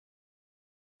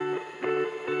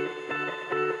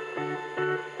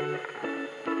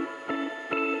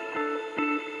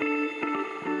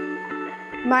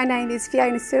My name is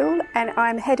Fiona Sewell and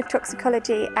I'm Head of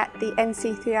Toxicology at the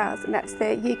NC3Rs, and that's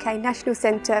the UK National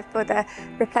Centre for the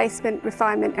Replacement,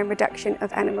 Refinement and Reduction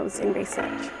of Animals in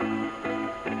Research.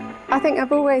 I think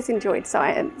I've always enjoyed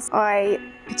science. I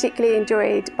particularly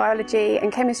enjoyed biology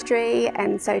and chemistry,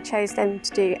 and so chose them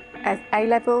to do at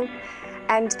A-level.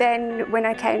 And then when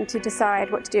I came to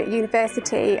decide what to do at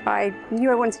university, I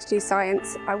knew I wanted to do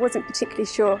science. I wasn't particularly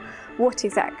sure what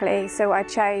exactly, so I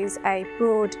chose a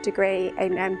broad degree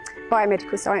in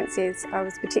biomedical sciences. I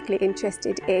was particularly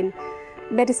interested in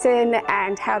medicine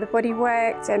and how the body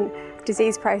worked and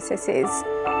disease processes.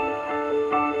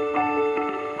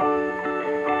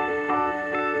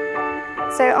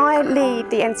 So I lead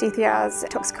the NC3R's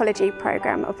toxicology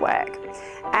programme of work,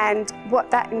 and what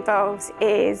that involves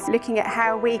is looking at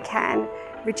how we can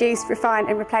reduce, refine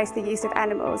and replace the use of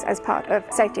animals as part of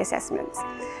safety assessments.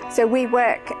 So we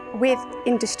work with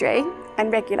industry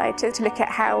and regulators to look at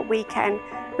how we can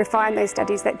refine those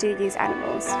studies that do use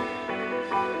animals.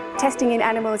 Testing in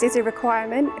animals is a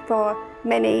requirement for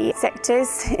many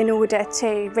sectors in order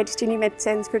to register new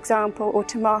medicines, for example, or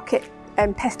to market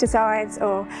pesticides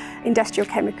or industrial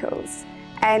chemicals.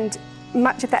 And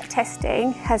much of that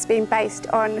testing has been based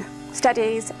on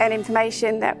studies and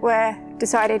information that were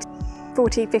decided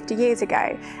 40, 50 years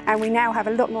ago, and we now have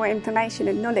a lot more information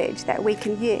and knowledge that we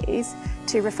can use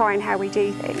to refine how we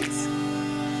do things.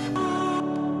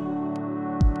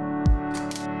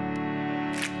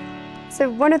 So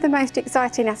one of the most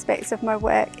exciting aspects of my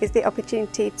work is the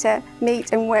opportunity to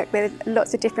meet and work with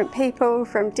lots of different people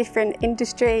from different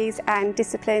industries and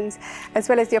disciplines, as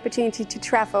well as the opportunity to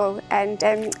travel. And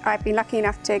I've been lucky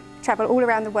enough to travel all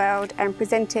around the world and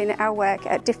presenting our work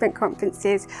at different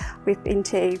conferences. We've been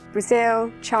to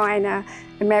Brazil, China,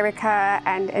 America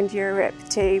and Europe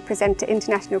to present at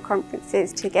international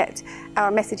conferences to get our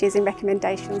messages and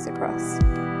recommendations across.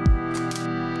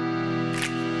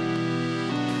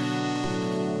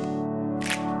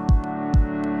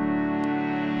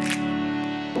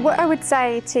 What I would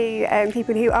say to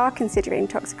people who are considering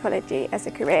toxicology as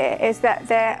a career is that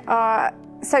there are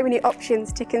so many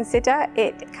options to consider.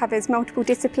 It covers multiple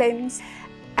disciplines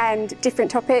and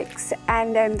different topics,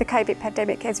 and the COVID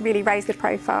pandemic has really raised the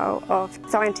profile of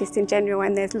scientists in general,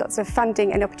 and there's lots of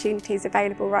funding and opportunities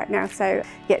available right now. So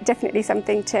yeah, definitely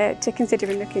something to consider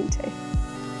and look into.